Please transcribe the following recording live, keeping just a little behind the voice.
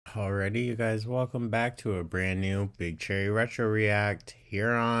Alrighty, you guys, welcome back to a brand new Big Cherry Retro React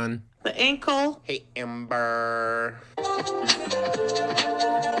here on the ankle. Hey, Amber.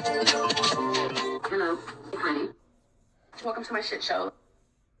 Hello, honey. Welcome to my shit show.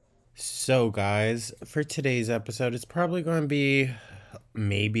 So, guys, for today's episode, it's probably going to be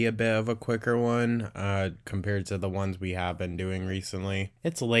maybe a bit of a quicker one compared to the ones we have been doing recently.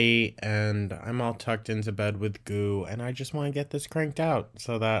 It's late and I'm all tucked into bed with goo, and I just want to get this cranked out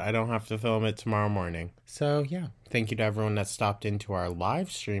so that I don't have to film it tomorrow morning. So yeah, thank you to everyone that stopped into our live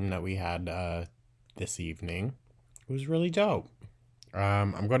stream that we had this evening. It was really dope.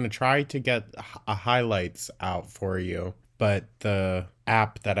 I'm going to try to get highlights out for you, but the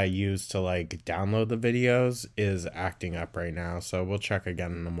app that I use to like download the videos is acting up right now, so we'll check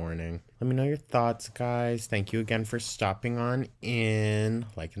again in the morning. Let me know your thoughts, guys. Thank you again for stopping on in.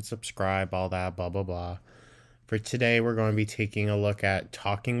 Like and subscribe, all that, blah, blah, blah. For today, we're going to be taking a look at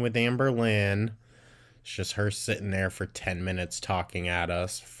Talking with Amberlynn. It's just her sitting there for 10 minutes talking at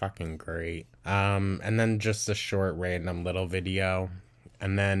us. Fucking great. And then just a short random little video.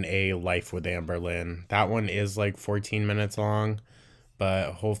 And then a Life with Amberlynn. That one is like 14 minutes long.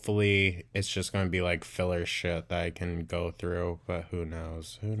 But hopefully it's just going to be like filler shit that I can go through. But who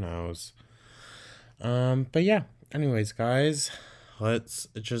knows? Who knows? But yeah. Anyways, guys. Let's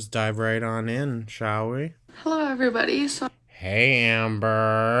just dive right on in, shall we? Hello, everybody. So Hey,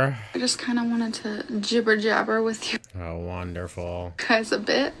 Amber. I just kind of wanted to jibber jabber with you Oh, wonderful. guys a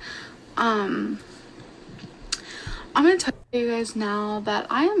bit. I'm going to tell you guys now that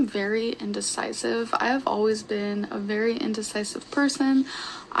I am very indecisive. I have always been a very indecisive person.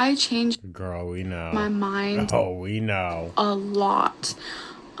 I change Girl, we know. my mind Oh, we know. a lot.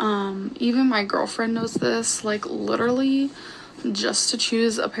 Even my girlfriend knows this. Like, literally, just to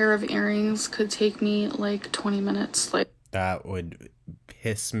choose a pair of earrings could take me like 20 minutes. Like, That would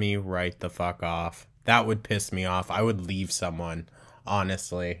piss me right the fuck off. That would piss me off. I would leave someone.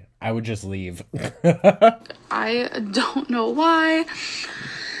 Honestly, I would just leave. I don't know why.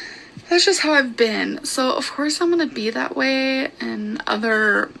 That's just how I've been. So of course I'm gonna be that way in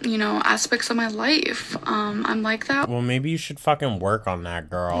other, aspects of my life. I'm like that Well, maybe you should fucking work on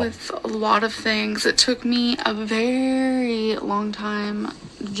that, girl. with a lot of things. It took me a very long time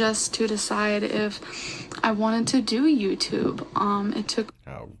just to decide if I wanted to do YouTube. It took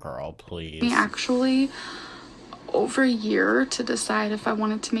Oh, girl, please. me actually over a year to decide if I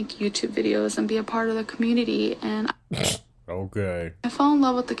wanted to make YouTube videos and be a part of the community, and Okay. I fell in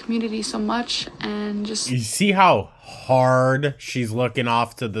love with the community so much, and just You see how hard she's looking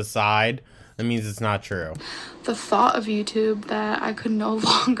off to the side? That means it's not true. the thought of YouTube that I could no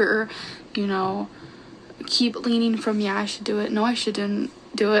longer, keep leaning from, yeah, I should do it, no, I shouldn't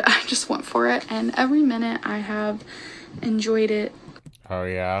do it. I just went for it, and every minute I have enjoyed it Oh,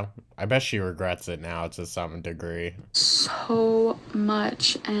 yeah? I bet she regrets it now to some degree. so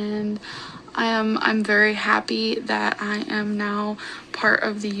much, and I'm very happy that I am now part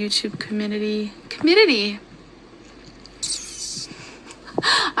of the YouTube community.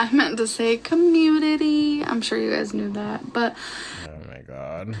 I meant to say community. I'm sure you guys knew that, but Oh, my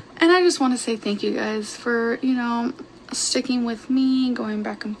God. and I just want to say thank you guys for, sticking with me, going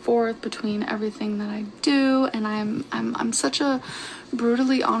back and forth between everything that I do, and I'm such a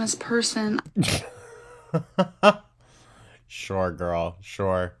brutally honest person. Sure, girl.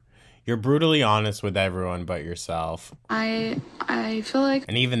 Sure. You're brutally honest with everyone but yourself. I feel like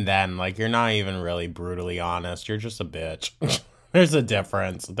And even then, like, you're not even really brutally honest. You're just a bitch. There's a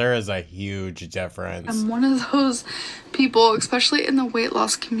difference. There is a huge difference. I'm one of those people, especially in the weight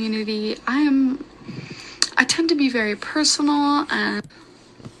loss community. I tend to be very personal, and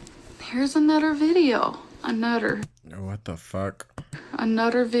here's another video. What the fuck?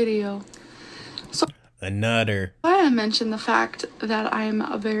 Another video. A nutter. Why I mentioned the fact that I'm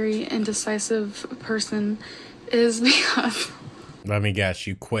a very indecisive person is because, Let me guess,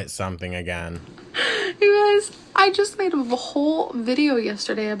 you quit something again. you guys, I just made a whole video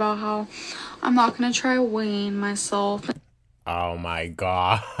yesterday about how I'm not gonna try weighing myself. Oh my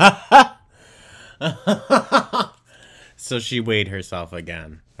god. So she weighed herself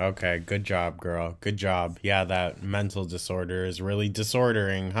again. Okay, good job, girl. Good job. Yeah, that mental disorder is really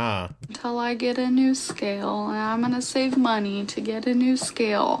disordering, huh? Until I get a new scale, and I'm gonna save money to get a new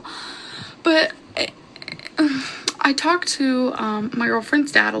scale. But I talked to my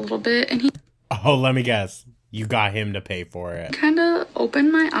girlfriend's dad a little bit, and he Oh, let me guess. You got him to pay for it. kind of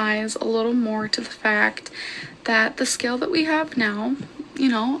opened my eyes a little more to the fact that the scale that we have now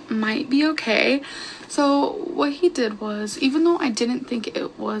might be okay. So what he did was, even though I didn't think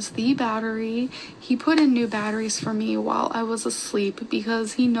it was the battery, he put in new batteries for me while I was asleep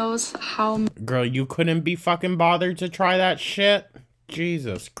because he knows how... Girl, you couldn't be fucking bothered to try that shit?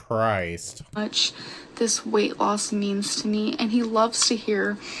 Jesus Christ. ...much this weight loss means to me, and he loves to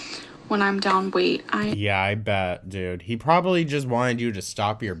hear when I'm down weight. Yeah, I bet, dude. He probably just wanted you to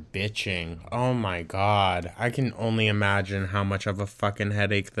stop your bitching. Oh my god. I can only imagine how much of a fucking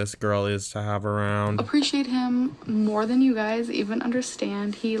headache this girl is to have around. Appreciate him more than you guys even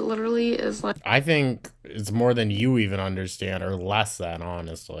understand. He literally is like... I think it's more than you even understand, or less than,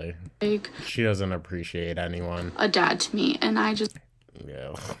 honestly. Like... She doesn't appreciate anyone. ...a dad to me, and I just...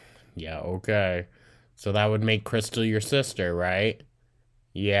 Yeah, okay. So that would make Crystal your sister, right?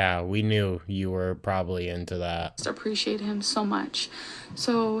 Yeah, we knew you were probably into that. Just appreciate him so much.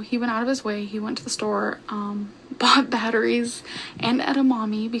 So he went out of his way. He went to the store, bought batteries and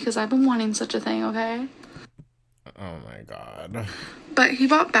edamame because I've been wanting such a thing, okay? Oh my god. But he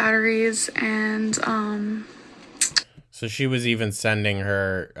bought batteries and, So she was even sending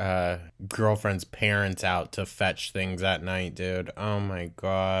her girlfriend's parents out to fetch things at night, dude. Oh my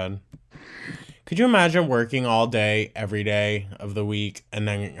god. Could you imagine working all day, every day of the week, and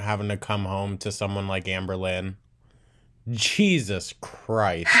then having to come home to someone like Amberlynn? Jesus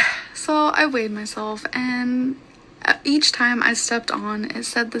Christ. So I weighed myself, and each time I stepped on, it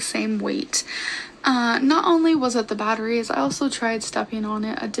said the same weight. Not only was it the batteries, I also tried stepping on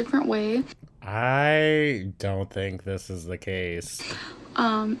it a different way. I don't think this is the case.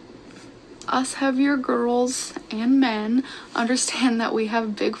 Us heavier girls and men understand that we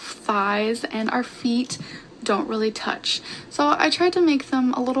have big thighs and our feet don't really touch. So I tried to make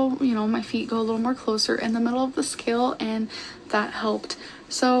them a little, my feet go a little more closer in the middle of the scale, and that helped.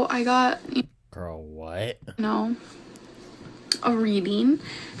 So I got, Girl, what? A reading,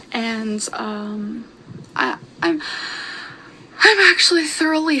 and I'm actually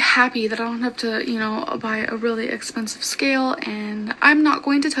thoroughly happy that I don't have to, buy a really expensive scale, and I'm not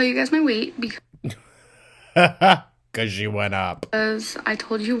going to tell you guys my weight because she went up. Because I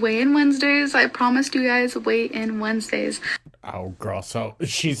told you weigh-in Wednesdays. I promised you guys weigh-in Wednesdays. Oh, girl, so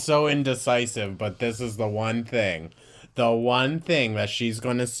she's so indecisive, but this is the one thing that she's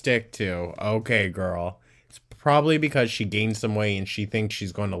gonna stick to. Okay, girl. It's probably because she gained some weight and she thinks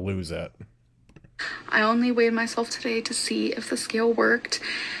she's going to lose it. I only weighed myself today to see if the scale worked,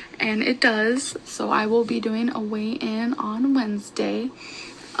 and it does. So I will be doing a weigh-in on Wednesday.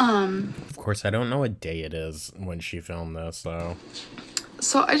 Of course, I don't know what day it is when she filmed this, so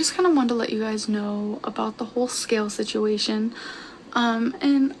I just kind of wanted to let you guys know about the whole scale situation.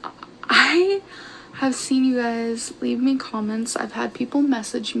 And I have seen you guys leave me comments. I've had people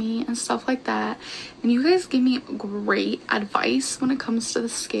message me and stuff like that, and you guys give me great advice when it comes to the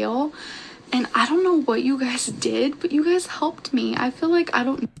scale. And I don't know what you guys did, but you guys helped me. I feel like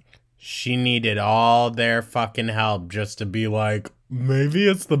She needed all their fucking help just to be like, maybe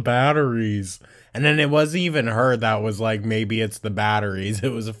it's the batteries. And then it wasn't even her that was like, maybe it's the batteries.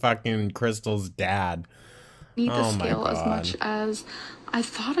 It was a fucking Crystal's dad. Need the scale as much as I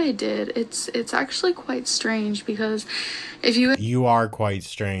thought I did. It's actually quite strange because if you are quite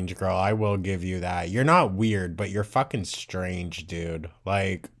strange, girl. I will give you that. You're not weird, but you're fucking strange, dude.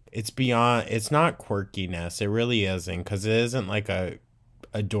 Like, it's beyond, it's not quirkiness. It really isn't, because it isn't like a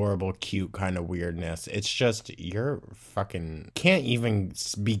adorable, cute kind of weirdness. It's just, you're fucking can't even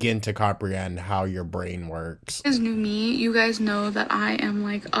begin to comprehend how your brain works. You guys knew me. You guys know that I am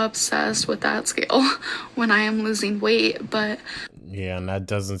like obsessed with that scale when I am losing weight, but yeah, and that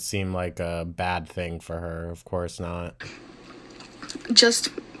doesn't seem like a bad thing for her. Of course not. Just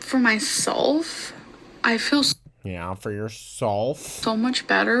for myself, I feel yeah, for yourself. So much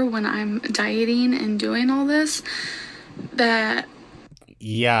better when I'm dieting and doing all this that...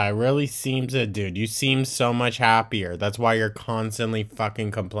 Yeah, it really seems it, dude. You seem so much happier. That's why you're constantly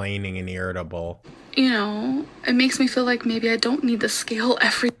fucking complaining and irritable. It makes me feel like maybe I don't need the scale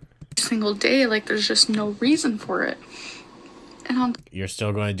every single day. Like, there's just no reason for it. And you're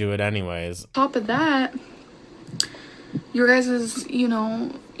still going to do it anyways. On top of that, you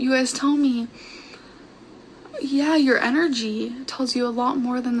guys tell me, yeah, your energy tells you a lot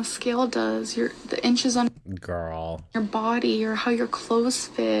more than the scale does. The inches on your body, or how your clothes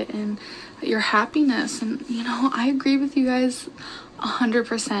fit, and your happiness. And I agree with you guys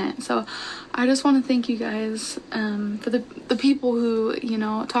 100%. So I just want to thank you guys for the people who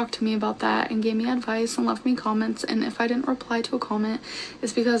talked to me about that and gave me advice and left me comments. And if I didn't reply to a comment,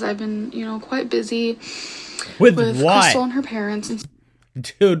 it's because I've been quite busy with what? Crystal and her parents.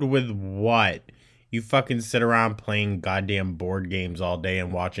 Dude, with what? You fucking sit around playing goddamn board games all day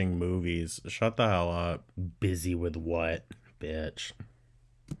and watching movies. Shut the hell up. Busy with what, bitch?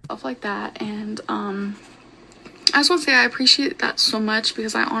 Stuff like that. And I just want to say I appreciate that so much,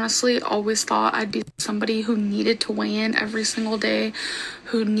 because I honestly always thought I'd be somebody who needed to weigh in every single day,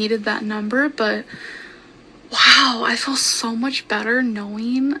 who needed that number. But wow, I feel so much better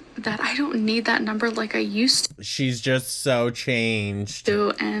knowing that I don't need that number like I used She's just so changed.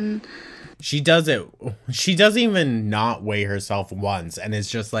 to. And She does it. She doesn't even not weigh herself once, and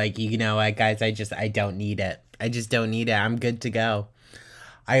it's just like, you know what, guys, I don't need it. I just don't need it. I'm good to go.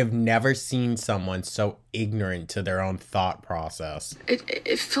 I have never seen someone so ignorant to their own thought process.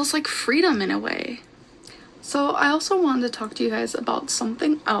 it feels like freedom in a way. So I also wanted to talk to you guys about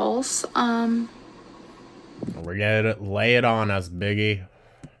something else. We're gonna lay it on us, Biggie.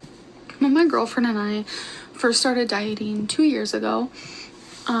 When my girlfriend and I first started dieting 2 years ago,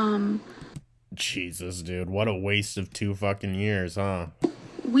 Jesus, dude, what a waste of 2 fucking years, huh?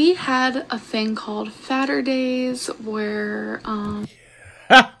 we had a thing called Fatter Days where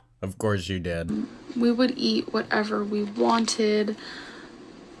Of course you did. we would eat whatever we wanted.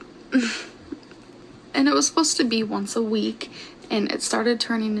 And it was supposed to be once a week, and it started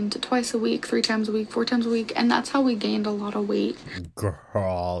turning into twice a week, 3 times a week, 4 times a week, and that's how we gained a lot of weight.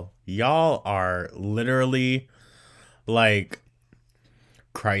 Girl, y'all are literally like,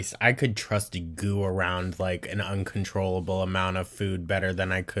 Christ, I could trust goo around like an uncontrollable amount of food better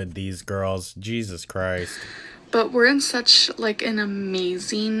than I could these girls. Jesus Christ. But we're in such like an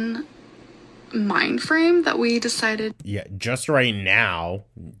amazing mind frame that we decided, Yeah, just right now,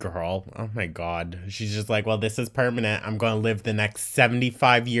 girl. Oh my God. She's just like, well, this is permanent. I'm going to live the next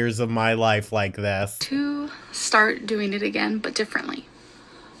 75 years of my life like this. to start doing it again, but differently.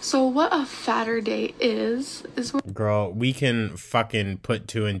 So what a fatter day is Girl, we can fucking put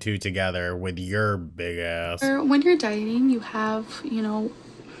 2 and 2 together with your big ass. where when you're dieting, you have, you know,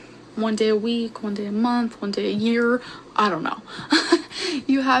 1 day a week, 1 day a month, 1 day a year. I don't know.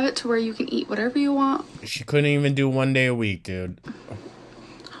 You have it to where you can eat whatever you want, She couldn't even do 1 day a week, dude.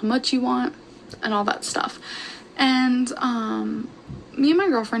 how much you want, and all that stuff. And me and my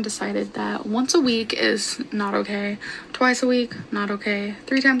girlfriend decided that once a week is not okay, twice a week not okay,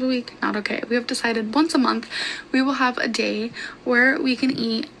 3 times a week not okay. We have decided once a month we will have a day where we can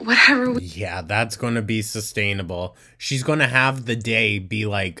eat whatever we Yeah, that's going to be sustainable. She's going to have the day be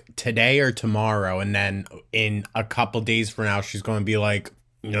like today or tomorrow, and then in a couple days from now, she's going to be like,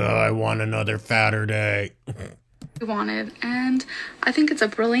 no, I want another fatter day. wanted. And I think it's a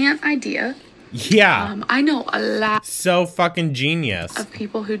brilliant idea. Yeah. I know a lot So fucking genius. of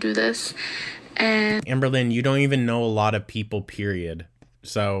people who do this, and Amberlynn, you don't even know a lot of people, period.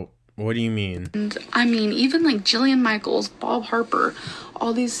 So, what do you mean? I mean, even like Jillian Michaels, Bob Harper,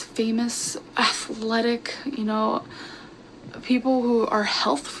 all these famous athletic, you know, people who are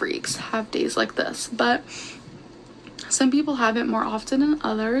health freaks have days like this. But some people have it more often than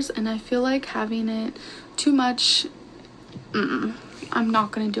others, and I feel like having it too much, I'm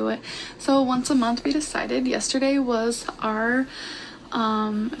not gonna do it. So once a month we decided. Yesterday was our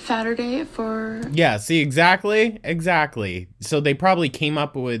fatter day for Yeah, see, exactly. So they probably came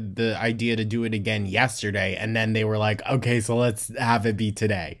up with the idea to do it again yesterday, and then they were like, okay, so let's have it be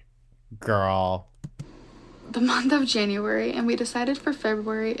today. Girl. the month of January, and we decided for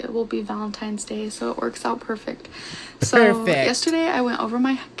February it will be Valentine's Day, so it works out perfect. So Perfect. yesterday I went over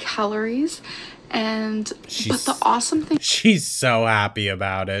my calories, and but the awesome thing She's so happy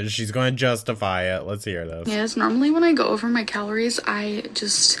about it. She's going to justify it. Let's hear this. is, normally when I go over my calories, I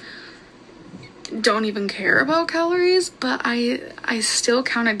just don't even care about calories, but I still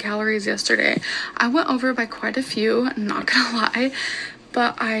counted calories yesterday. I went over by quite a few, not gonna lie,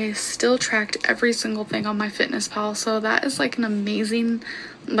 but I still tracked every single thing on my Fitness Pal, so that is like an amazing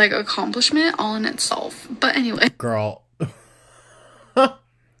like accomplishment all in itself. But anyway, Girl.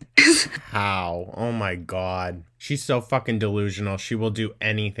 How? Oh my God. She's so fucking delusional. She will do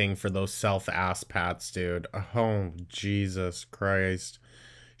anything for those self-ass pats, dude. Oh, Jesus Christ.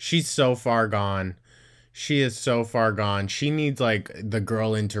 She's so far gone. She is so far gone. She needs, like, the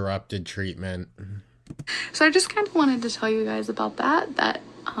girl interrupted treatment. so I just kind of wanted to tell you guys about that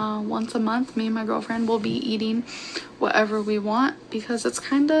once a month me and my girlfriend will be eating whatever we want, because it's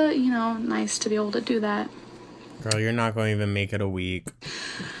kind of, you know, nice to be able to do that. Girl, you're not going to even make it a week.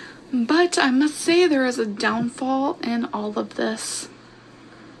 But I must say there is a downfall in all of this.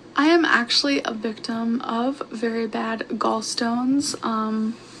 I am actually a victim of very bad gallstones.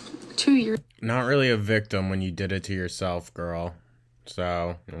 2 years Not really a victim when you did it to yourself, girl.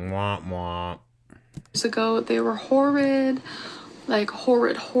 So, womp womp. ago, they were horrid, Like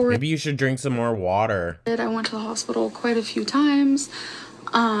horrid. Maybe you should drink some more water. I went to the hospital quite a few times.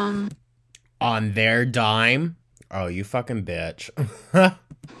 On their dime? Oh, you fucking bitch.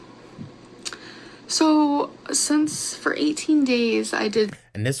 So, since for 18 days I did...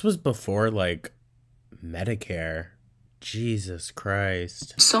 And this was before, like, Medicare. Jesus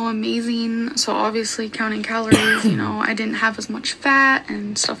Christ. So amazing. So obviously counting calories, you know, I didn't have as much fat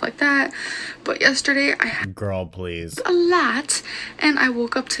and stuff like that. But yesterday I had... Girl, please. A lot. And I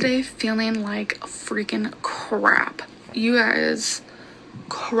woke up today feeling like freaking crap. You guys...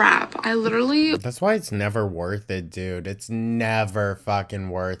 crap. I literally... That's why it's never worth it, dude. It's never fucking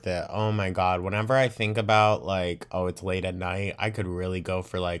worth it. Oh my god. Whenever I think about, like, oh, it's late at night, I could really go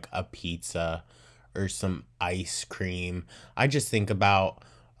for, like, a pizza or some ice cream. I just think about,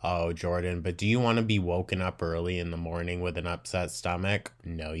 oh, Jordan, but do you want to be woken up early in the morning with an upset stomach?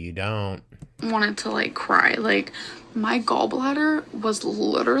 No, you don't. Wanted to, like, cry. Like, my gallbladder was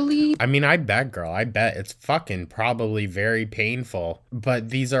literally... I mean, I bet, girl. I bet it's fucking probably very painful.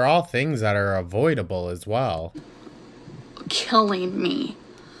 But these are all things that are avoidable as well. Killing me.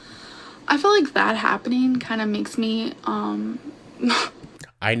 I feel like that happening kind of makes me,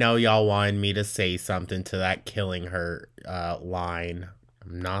 I know y'all wanted me to say something to that killing her line.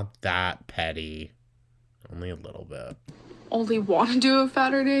 I'm not that petty. Only a little bit. Only want to do a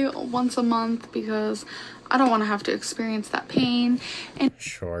fatter day once a month because I don't want to have to experience that pain. And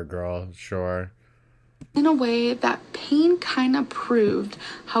sure, girl, sure. In a way, that pain kind of proved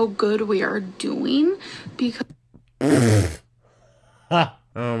how good we are doing because...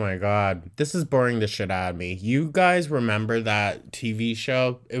 Oh my god. This is boring the shit out of me. You guys remember that TV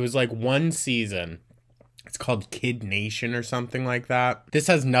show? It was like one season. It's called Kid Nation or something like that. This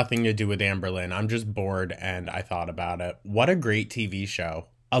has nothing to do with Amberlynn. I'm just bored and I thought about it. What a great TV show.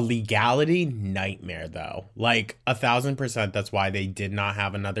 A legality nightmare though. Like 1000% that's why they did not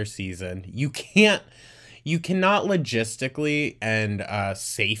have another season. You cannot logistically and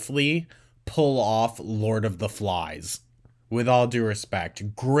safely pull off Lord of the Flies. With all due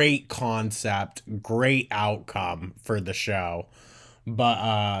respect, great concept, great outcome for the show.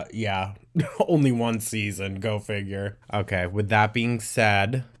 But, yeah, only one season, go figure. Okay, with that being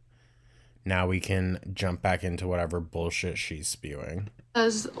said, now we can jump back into whatever bullshit she's spewing.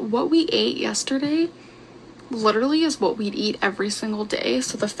 Because what we ate yesterday literally is what we'd eat every single day.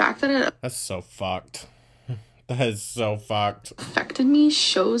 So the fact that it... That's so fucked. That is so fucked. Affected me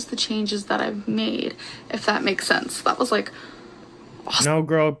shows the changes that I've made, if that makes sense. That was like awesome. No,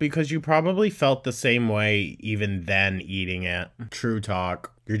 girl, because you probably felt the same way even then eating it. True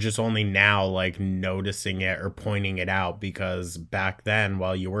talk. You're just only now like noticing it or pointing it out because back then,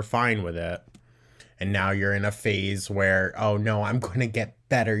 well, you were fine with it. And now you're in a phase where, oh no, I'm going to get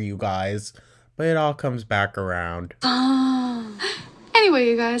better, you guys. But it all comes back around. Anyway,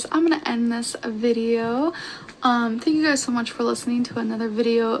 you guys, I'm going to end this video. Thank you guys so much for listening to another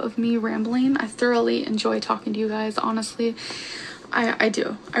video of me rambling. I thoroughly enjoy talking to you guys, honestly. I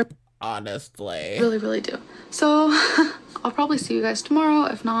do. I honestly really do. So, I'll probably see you guys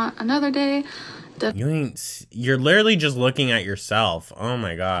tomorrow, if not another day. You're literally just looking at yourself. Oh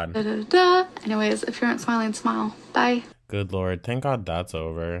my god. Anyways, if you aren't smiling, smile. Bye. Good lord. Thank god that's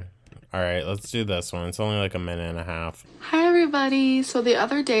over. Alright, let's do this one. It's only like a minute and a half. Hi everybody. So the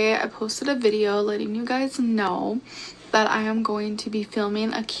other day I posted a video letting you guys know that I am going to be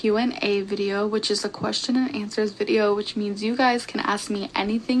filming a Q&A video, which is a question and answers video, which means you guys can ask me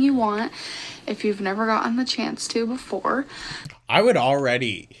anything you want if you've never gotten the chance to before. I would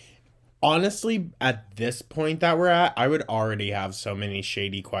already... Honestly, at this point that we're at, I would already have so many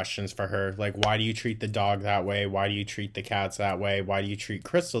shady questions for her. Like, why do you treat the dog that way? Why do you treat the cats that way? Why do you treat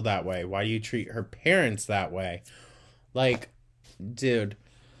Crystal that way? Why do you treat her parents that way? Like, dude,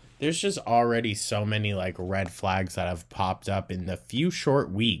 there's just already so many, like, red flags that have popped up in the few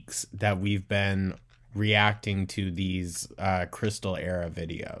short weeks that we've been reacting to these Crystal era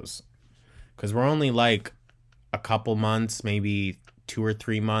videos. Because we're only, like, a couple months, maybe 2 or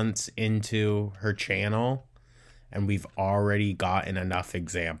 3 months into her channel, and we've already gotten enough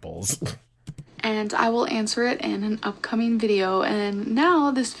examples. And I will answer it in an upcoming video. And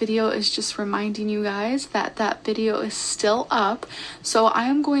now this video is just reminding you guys that that video is still up. So I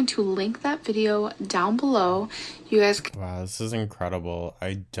am going to link that video down below. You guys can... Wow, this is incredible.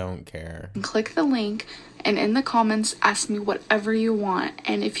 I don't care. Click the link and in the comments ask me whatever you want.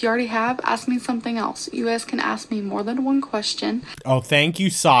 And if you already have, ask me something else. You guys can ask me more than one question. Oh, thank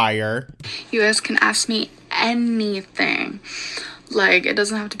you, sire. You guys can ask me anything. Like, it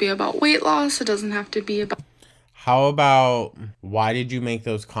doesn't have to be about weight loss. It doesn't have to be about... How about, why did you make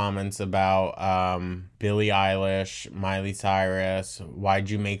those comments about Billie Eilish, Miley Cyrus?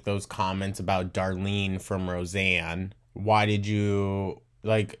 Why'd you make those comments about Darlene from Roseanne? Why did you,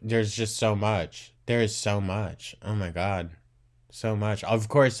 like, there's just so much. There is so much. Oh my God. So much. Of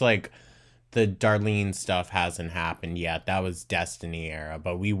course, like, the Darlene stuff hasn't happened yet. That was Destiny era,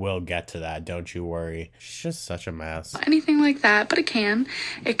 but we will get to that. Don't you worry. She's just such a mess. Anything like that, but it can.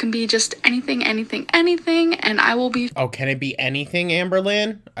 It can be just anything, anything, anything, and I will be Oh, can it be anything,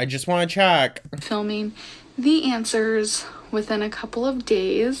 Amberlynn? I just want to check. filming the answers within a couple of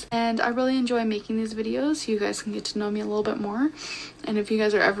days, and I really enjoy making these videos so you guys can get to know me a little bit more. And if you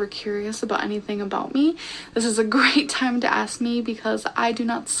guys are ever curious about anything about me, this is a great time to ask me, because I do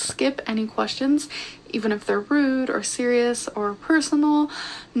not skip any questions, even if they're rude or serious or personal.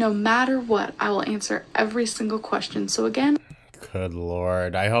 No matter what, I will answer every single question. So again, Good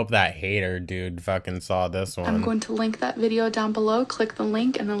Lord. I hope that hater dude fucking saw this one. I'm going to link that video down below. Click the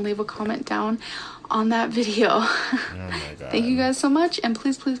link and then leave a comment down on that video. Oh my God. Thank you guys so much, and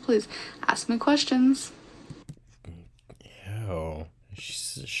please, please, please ask me questions. Ew.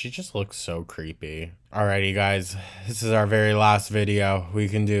 She just looks so creepy. Alrighty, guys. This is our very last video. We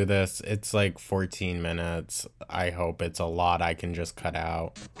can do this. It's like 14 minutes. I hope it's a lot I can just cut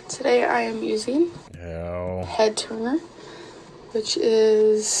out. Today I am using Ew. head turner, which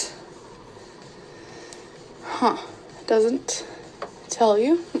is, doesn't tell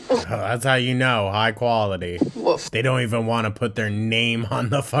you. Oh, that's how you know. High quality. Woof. They don't even want to put their name on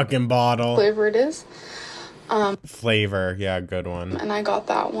the fucking bottle. Flavor it is. Flavor. Yeah, good one. And I got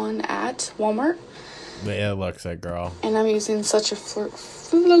that one at Walmart. It looks it, girl. And I'm using such a flirt,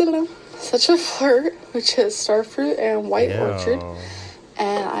 which is starfruit and white orchard.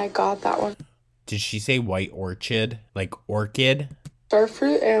 And I got that one. Did she say white orchid? Like orchid?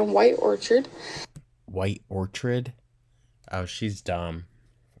 Starfruit and white orchard. White orchid? Oh, she's dumb.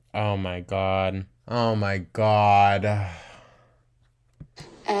 Oh my God. Oh my God.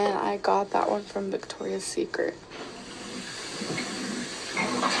 And I got that one from Victoria's Secret.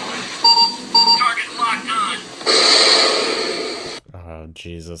 Target locked on. Oh,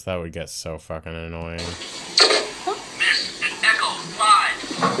 Jesus. That would get so fucking annoying. Miss at Echo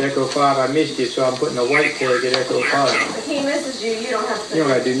 5. Echo 5, I missed you, so I'm putting a white tag at Echo 5. If he misses you, you don't have to. You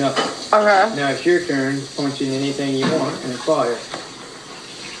don't gotta do nothing. Okay. Now it's your turn, punch in anything you want, and fire.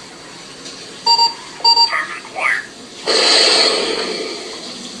 Target acquired.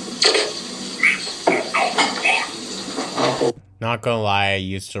 Miss at Alpha 1. Alpha Not gonna lie, I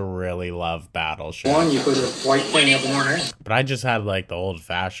used to really love Battleship. 1, you put a white thing up in there. But I just had like the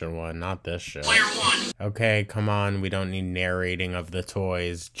old-fashioned one, not this shit. Player 1. Okay, come on. We don't need narrating of the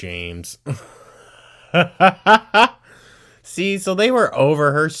toys, James. See, so they were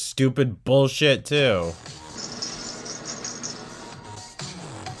over her stupid bullshit, too.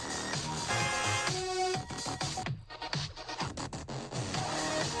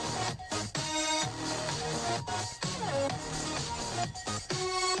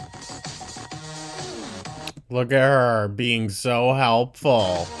 Look at her being so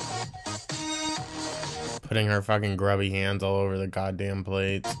helpful. Putting her fucking grubby hands all over the goddamn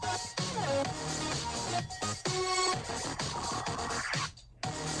plates.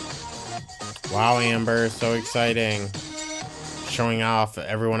 Wow, Amber, so exciting. Showing off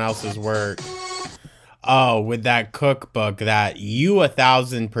everyone else's work. Oh, with that cookbook that you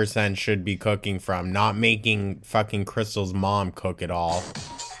 1000% should be cooking from, not making fucking Crystal's mom cook it all.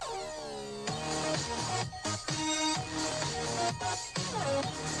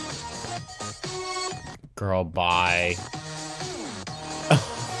 Girl, bye.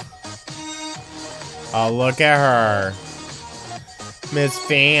 Oh, look at her. Miss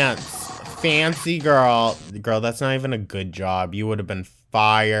Fancy girl. Girl, that's not even a good job. You would have been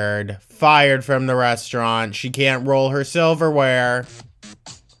fired. Fired from the restaurant. She can't roll her silverware.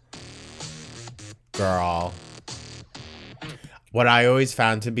 Girl. What I always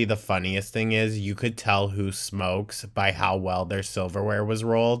found to be the funniest thing is you could tell who smokes by how well their silverware was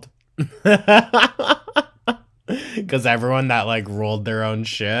rolled. Because everyone that like rolled their own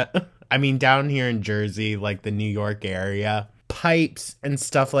shit. I mean, down here in Jersey, like the New York area, pipes and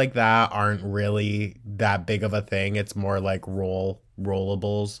stuff like that aren't really that big of a thing. It's more like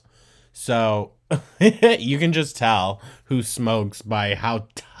rollables. So you can just tell who smokes by how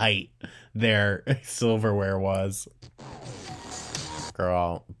tight their silverware was.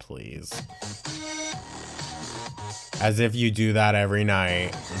 Girl, please. As if you do that every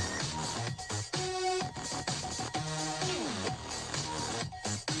night.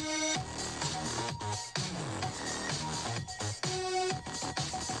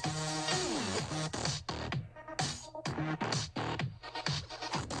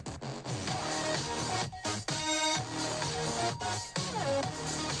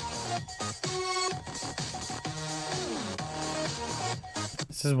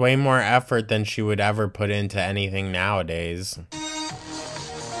 This is way more effort than she would ever put into anything nowadays.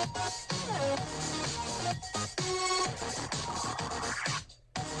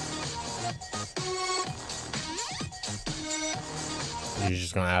 You're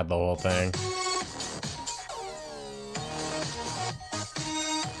just gonna add the whole thing.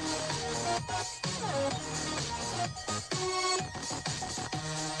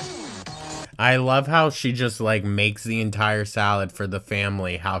 I love how she just like makes the entire salad for the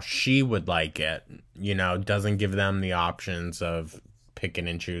family how she would like it. You know, doesn't give them the options of picking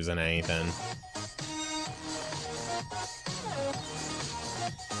and choosing anything.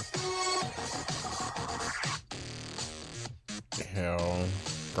 Ew,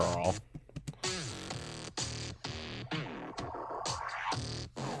 girl.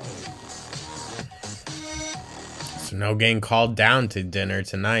 So no getting called down to dinner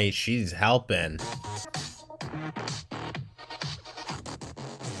tonight. She's helping.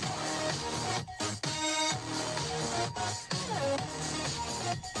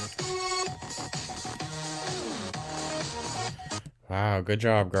 Wow, good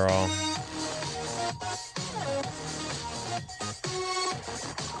job, girl.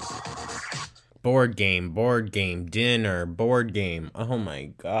 Board game, dinner, board game. Oh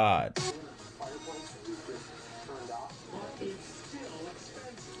my god.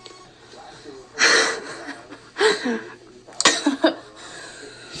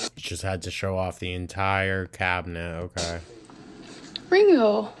 Just had to show off the entire cabinet, okay.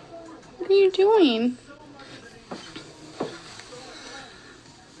 Ringo, what are you doing?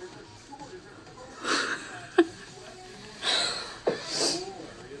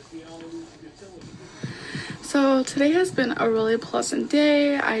 So today has been a really pleasant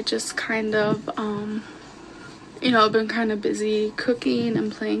day. I just kind of, you know, been kind of busy cooking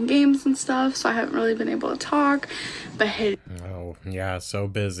and playing games and stuff, so I haven't really been able to talk. But hey, Oh, yeah, so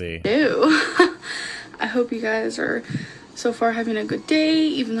busy. ew. I hope you guys are so far having a good day,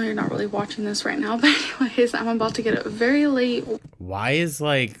 even though you're not really watching this right now. But anyways, I'm about to get up very late. Why is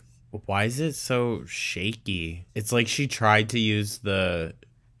it so shaky? It's like she tried to use the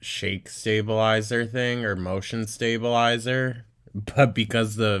shake stabilizer thing or motion stabilizer, but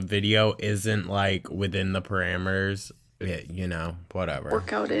because the video isn't like within the parameters, you know, whatever.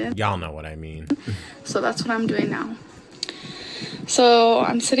 Workout in. Y'all know what I mean. So that's what I'm doing now. So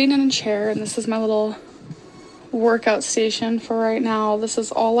I'm sitting in a chair, and this is my little workout station for right now. This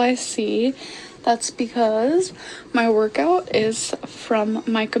is all I see. That's because my workout is from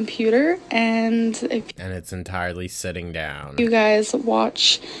my computer, and if And it's entirely sitting down. you guys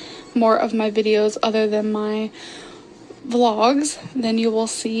watch more of my videos other than my vlogs, then you will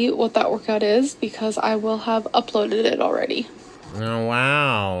see what that workout is, because I will have uploaded it already. Oh,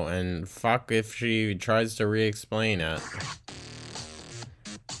 wow. And fuck if she tries to re-explain it.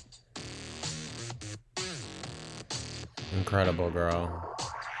 Incredible, girl.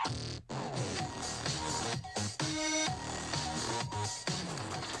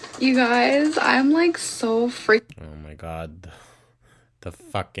 You guys, I'm like so freaking Oh my god. The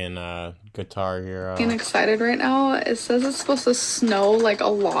fucking Guitar Hero. excited right now. It says it's supposed to snow like a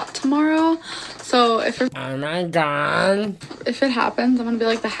lot tomorrow. So if it Oh my god. happens, I'm gonna be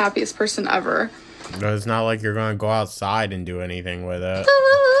like the happiest person ever. But it's not like you're gonna go outside and do anything with it.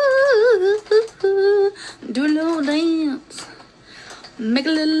 Do a little dance. Make a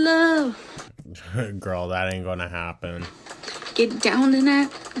little love. Girl, that ain't gonna happen. Get down tonight.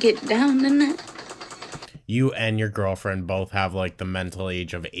 Get down tonight. You and your girlfriend both have like the mental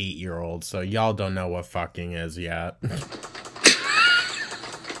age of 8-year-olds, so y'all don't know what fucking is yet.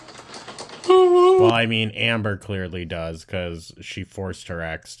 Well, I mean, Amber clearly does, because she forced her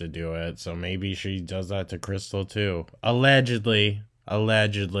ex to do it, so maybe she does that to Crystal too. Allegedly.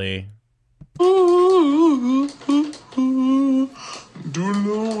 Allegedly. Do a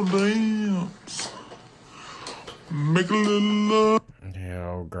little dance. Make a little love.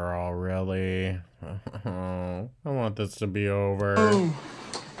 Yo, girl, really? I want this to be over.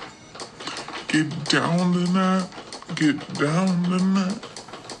 Get down tonight. Get down tonight.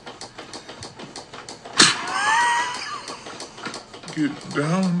 Get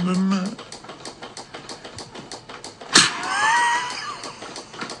down tonight.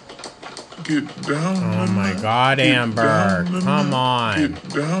 Get down tonight. Oh my god, Amber. Come on. Get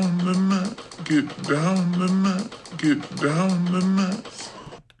down tonight. Get down tonight. Get down tonight.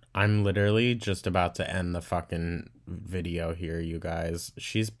 I'm literally just about to end the fucking video here, you guys.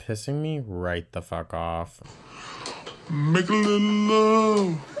 She's pissing me right the fuck off. Make a little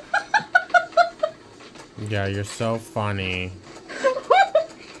love. Yeah, you're so funny.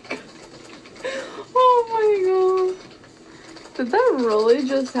 Oh my god. Did that really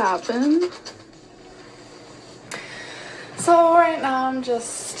just happen? So right now I'm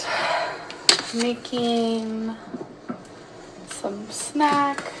just making some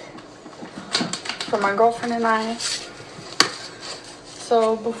snack for my girlfriend and I. So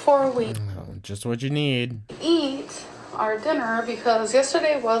before we Just what you need. eat our dinner, because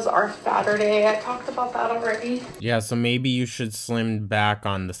yesterday was our Saturday. I talked about that already. Yeah, so maybe you should slim back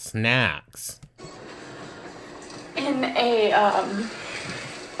on the snacks. In a,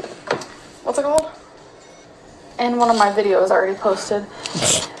 what's it called? In one of my videos I already posted.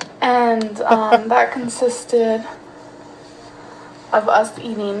 And that consisted of us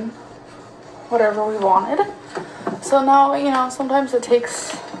eating whatever we wanted. So now, you know, sometimes it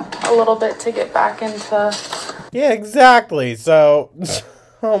takes a little bit to get back into... Yeah, exactly. So,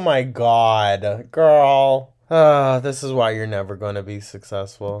 oh my god, girl. This is why you're never going to be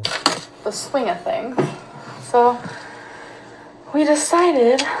successful. the swing of things. So we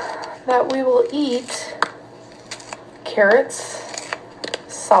decided that we will eat carrots,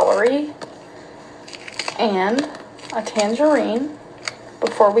 celery, and a tangerine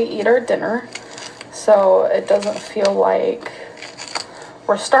before we eat our dinner, so it doesn't feel like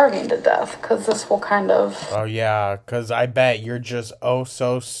we're starving to death, because this will kind of... Oh yeah, because I bet you're just oh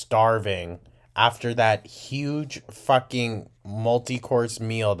so starving after that huge fucking multi-course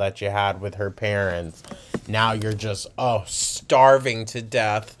meal that you had with her parents. Now you're just, oh, starving to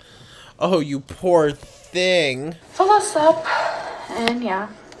death. Oh, you poor thing. Fill us up, and yeah.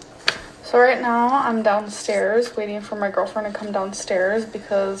 So right now I'm downstairs waiting for my girlfriend to come downstairs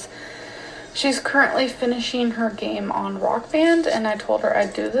because she's currently finishing her game on Rock Band, and I told her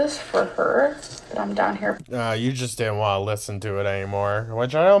I'd do this for her, but I'm down here You just didn't want to listen to it anymore,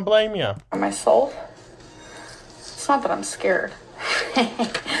 which I don't blame you. by myself. It's not that I'm scared.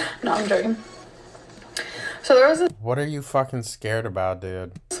 No, I'm joking. So there was What are you fucking scared about,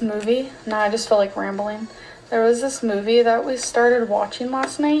 dude? this movie. No, I just feel like rambling. There was this movie that we started watching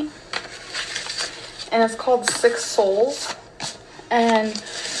last night, and it's called Six Souls, and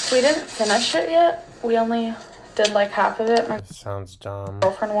we didn't finish it yet. We only did like half of it. My Sounds dumb.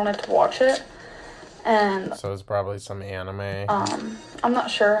 girlfriend wanted to watch it, and So it's probably some anime. I'm not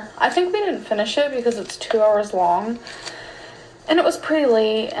sure. I think we didn't finish it because it's 2 hours long, and it was pretty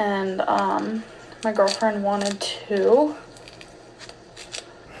late, and my girlfriend wanted to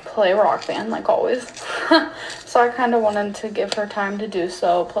play Rock Band like always. So I kind of wanted to give her time to do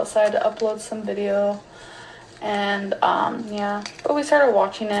so. Plus I had to upload some video, and yeah. But we started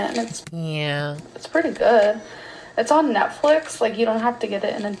watching it, and it's pretty good. It's on Netflix. Like, you don't have to get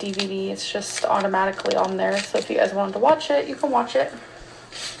it in a DVD. It's just automatically on there. So if you guys wanted to watch it, you can watch it.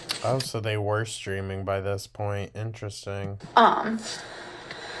 Oh, so they were streaming by this point. Interesting.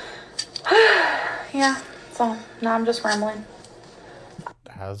 Yeah. So now I'm just rambling.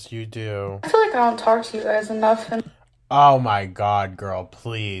 As you do. I feel like I don't talk to you guys enough, and Oh my god, girl,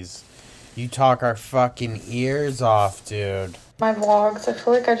 please. You talk our fucking ears off, dude. my vlogs, I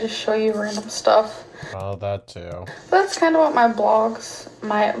feel like I just show you random stuff. Well, that too. That's kind of what my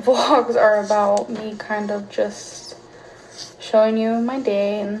vlogs are about. Me kind of just showing you my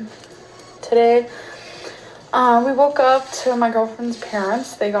day. And today we woke up to my girlfriend's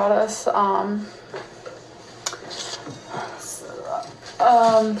parents. They got us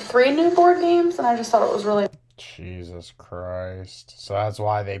 3 new board games, and I just thought it was really Jesus Christ. So that's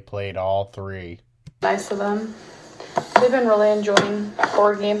why they played all 3. nice of them. They've been really enjoying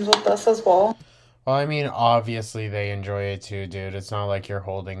board games with us as well. Well, I mean, obviously they enjoy it too, dude. It's not like you're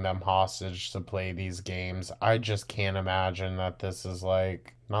holding them hostage to play these games. I just can't imagine that this is,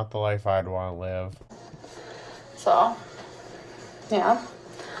 like, not the life I'd want to live. So, yeah.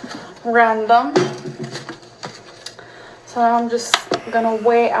 Random. So now I'm just gonna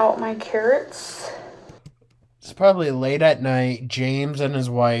weigh out my carrots. It's probably late at night. James and his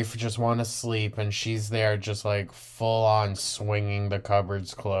wife just want to sleep, and she's there just, like, full on swinging the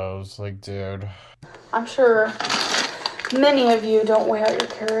cupboards closed. Like, dude. I'm sure many of you don't weigh out your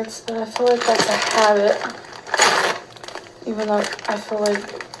carrots, but I feel like that's a habit. Even though I feel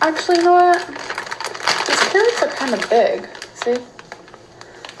like... Actually, you know what? These carrots are kind of big. See?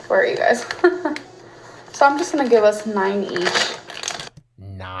 Where are you guys? So I'm just gonna give us 9 each.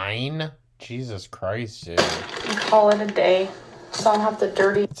 9? Jesus Christ, dude. And call it a day. So I don't have to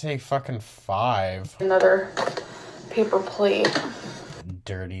dirty I'd say fucking 5. another paper plate.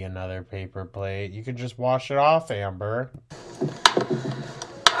 Dirty another paper plate. You could just wash it off, Amber.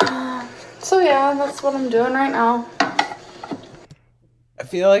 So yeah, that's what I'm doing right now. I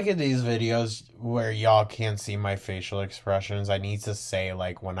feel like in these videos where y'all can't see my facial expressions, I need to say,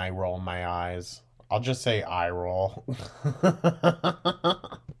 like, when I roll my eyes. I'll just say eye roll.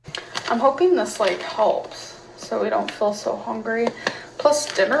 I'm hoping this like helps so we don't feel so hungry.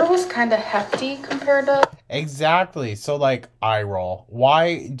 Plus dinner was kind of hefty compared to... Exactly. So like eye roll.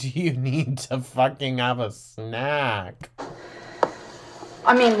 Why do you need to fucking have a snack?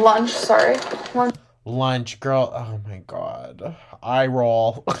 I mean lunch, sorry. Lunch, girl. Oh my god. Eye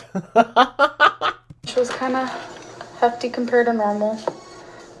roll. Which was kind of hefty compared to normal.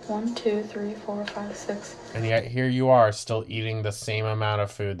 1, 2, 3, 4, 5, 6. And yet here you are still eating the same amount of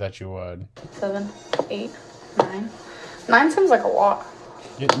food that you would. 7, 8, 9. 9 seems like a lot.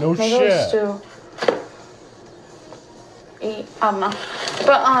 Yeah, no Maybe shit. let's do 8. I don't know.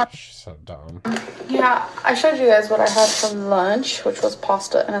 But She's so dumb. yeah, I showed you guys what I had for lunch, which was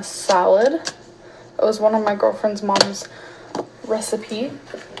pasta and a salad. It was one of my girlfriend's mom's recipe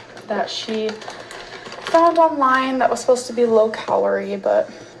that she found online that was supposed to be low calorie, but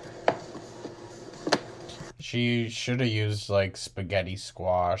She should have used like spaghetti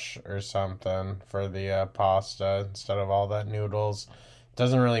squash or something for the pasta instead of all that noodles.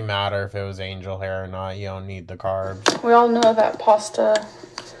 Doesn't really matter if it was angel hair or not. You don't need the carbs. we all know that pasta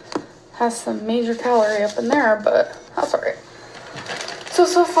has some major calorie up in there, but that's alright.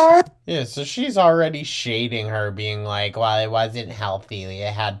 So far... Yeah, so she's already shading her, being like, well, it wasn't healthy.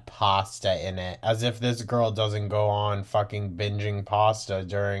 It had pasta in it. As if this girl doesn't go on fucking binging pasta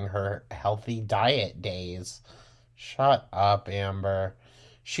during her healthy diet days. Shut up, Amber.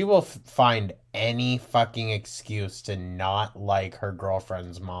 She will find any fucking excuse to not like her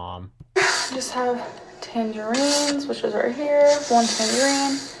girlfriend's mom. Just have tangerines, which is right here. 1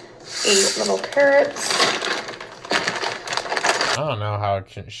 tangerine, 8 little carrots. I don't know how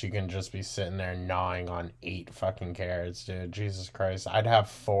she can just be sitting there gnawing on 8 fucking carrots, dude. Jesus Christ. I'd have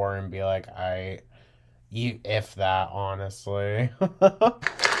 4 and be like, if that, honestly.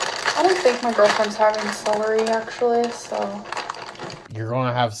 I don't think my girlfriend's having celery, actually, so... You're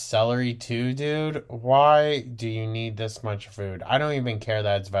gonna have celery too, dude? Why do you need this much food? I don't even care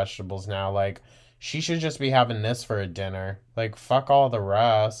that it's vegetables now. Like, she should just be having this for a dinner. Like, fuck all the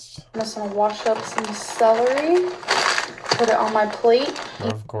rest. I'm just gonna wash up some celery, put it on my plate.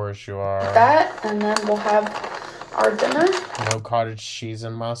 Of course you are. That, and then we'll have our dinner. No cottage cheese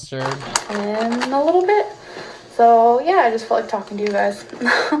and mustard? In a little bit. So, yeah, I just felt like talking to you guys.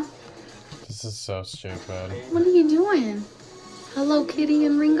 This is so stupid. What are you doing? Hello Kitty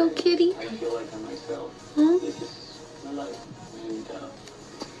and Ringo Kitty? I feel like I'm myself. Huh? This is my life. And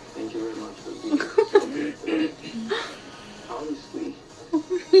thank you very much for being honestly.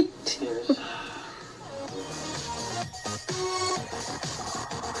 Cheers.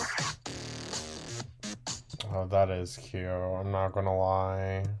 Oh, that is cute. I'm not gonna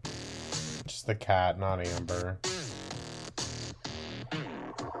lie. Just the cat, not Amber.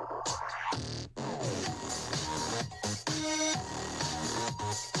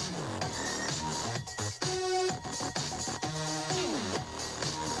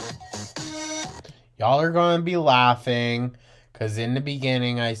 Y'all are going to be laughing because in the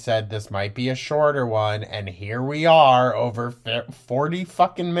beginning I said this might be a shorter one, and here we are over 40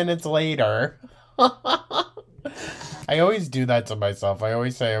 fucking minutes later. I always do that to myself. I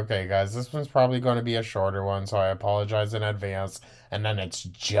always say, okay, guys, this one's probably going to be a shorter one, so I apologize in advance. And then it's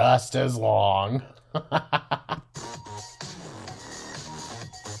just as long.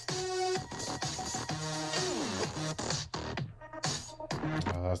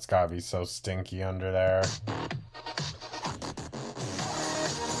 Oh, that's gotta be so stinky under there.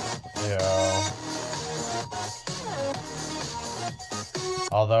 Yeah.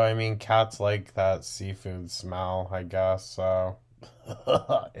 Although, I mean, cats like that seafood smell, I guess, so.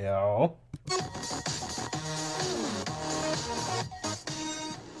 Ew.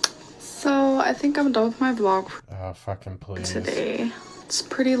 So, I think I'm done with my vlog Oh, fucking please. today. It's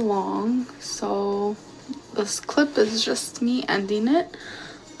pretty long, so this clip is just me ending it.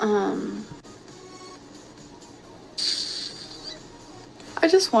 I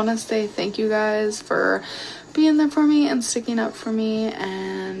just want to say thank you guys for being there for me and sticking up for me,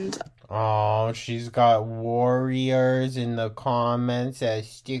 and Oh, she's got warriors in the comments that's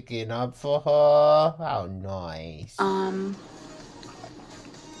sticking up for her. How nice.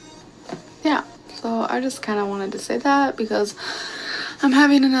 yeah, so I just kind of wanted to say that because I'm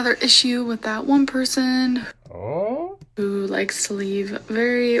having another issue with that one person Oh? who likes to leave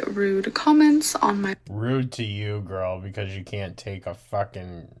very rude comments on my Rude to you, girl, because you can't take a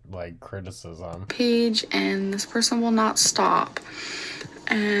fucking, like, criticism. page, and this person will not stop.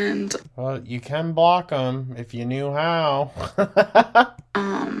 And Well, you can block them if you knew how.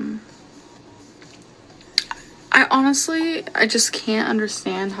 I I just can't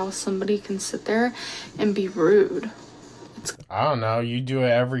understand how somebody can sit there and be rude. I don't know. You do it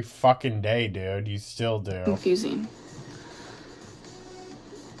every fucking day, dude. You still do. Confusing.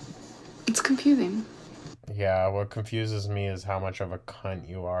 It's confusing. Yeah, what confuses me is how much of a cunt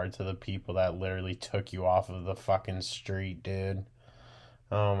you are to the people that literally took you off of the fucking street, dude.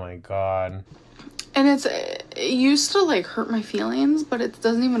 Oh my god. And it used to like hurt my feelings, but it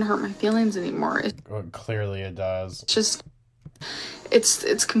doesn't even hurt my feelings anymore. Well, clearly it does. Just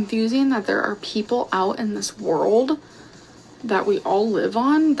it's confusing that there are people out in this world that we all live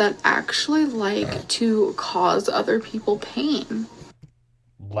on that actually like to cause other people pain.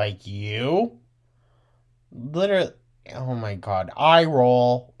 Like you? Literally, oh my god. Eye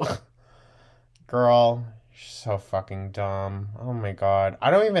roll. Girl, you're so fucking dumb. Oh my god. I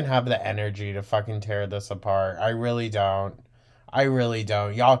don't even have the energy to fucking tear this apart. I really don't. I really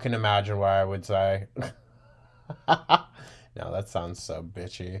don't. Y'all can imagine what I would say. No, that sounds so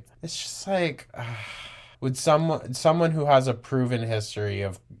bitchy. It's just like, would someone who has a proven history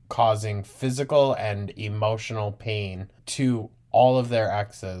of causing physical and emotional pain to all of their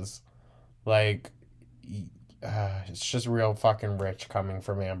exes, like, it's just real fucking rich coming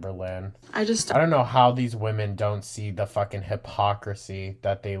from Amberlynn. I don't know how these women don't see the fucking hypocrisy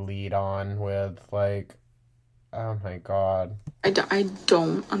that they lead on with, like, oh my god. I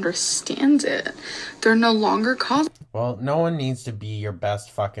don't understand it. They're no longer causing. Well, no one needs to be your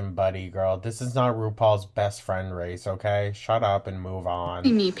best fucking buddy, girl. This is not RuPaul's best friend race, okay? Shut up and move on.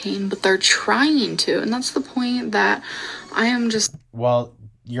 Me pain, but they're trying to, and that's the point that I am just. Well,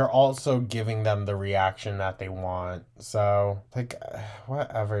 you're also giving them the reaction that they want. So, like,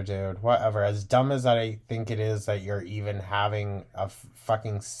 whatever, dude. Whatever. As dumb as I think it is that you're even having a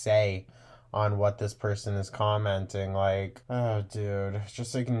fucking say on what this person is commenting, like, oh, dude,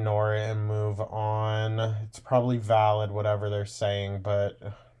 just ignore it and move on. It's probably valid, whatever they're saying, but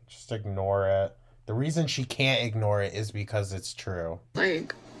just ignore it. The reason she can't ignore it is because it's true.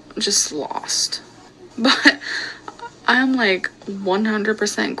 Like, just lost. But I'm like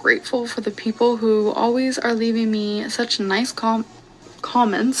 100% grateful for the people who always are leaving me such nice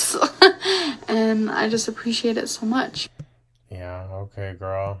comments. And I just appreciate it so much. Yeah, okay,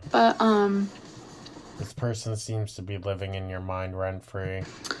 girl. But, this person seems to be living in your mind rent-free.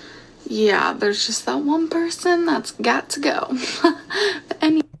 Yeah, there's just that one person that's got to go.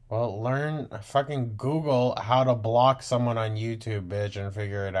 Well, fucking Google how to block someone on YouTube, bitch, and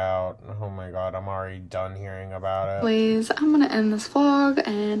figure it out. Oh my god, I'm already done hearing about it. Please, I'm gonna end this vlog,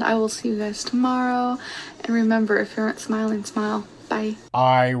 and I will see you guys tomorrow. And remember, if you aren't smiling, smile. Bye.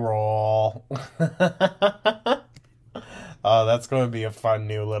 Eye roll. Oh, that's going to be a fun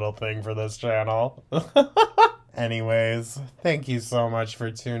new little thing for this channel. Anyways, thank you so much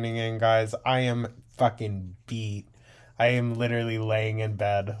for tuning in, guys. I am fucking beat. I am literally laying in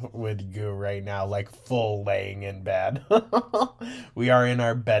bed with Goo right now, like full laying in bed. We are in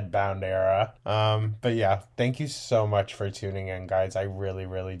our bedbound era. But yeah, thank you so much for tuning in, guys. I really,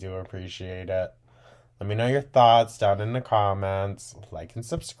 really do appreciate it. Let me know your thoughts down in the comments. Like and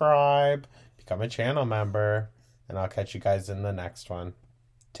subscribe. Become a channel member. And I'll catch you guys in the next one.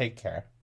 Take care.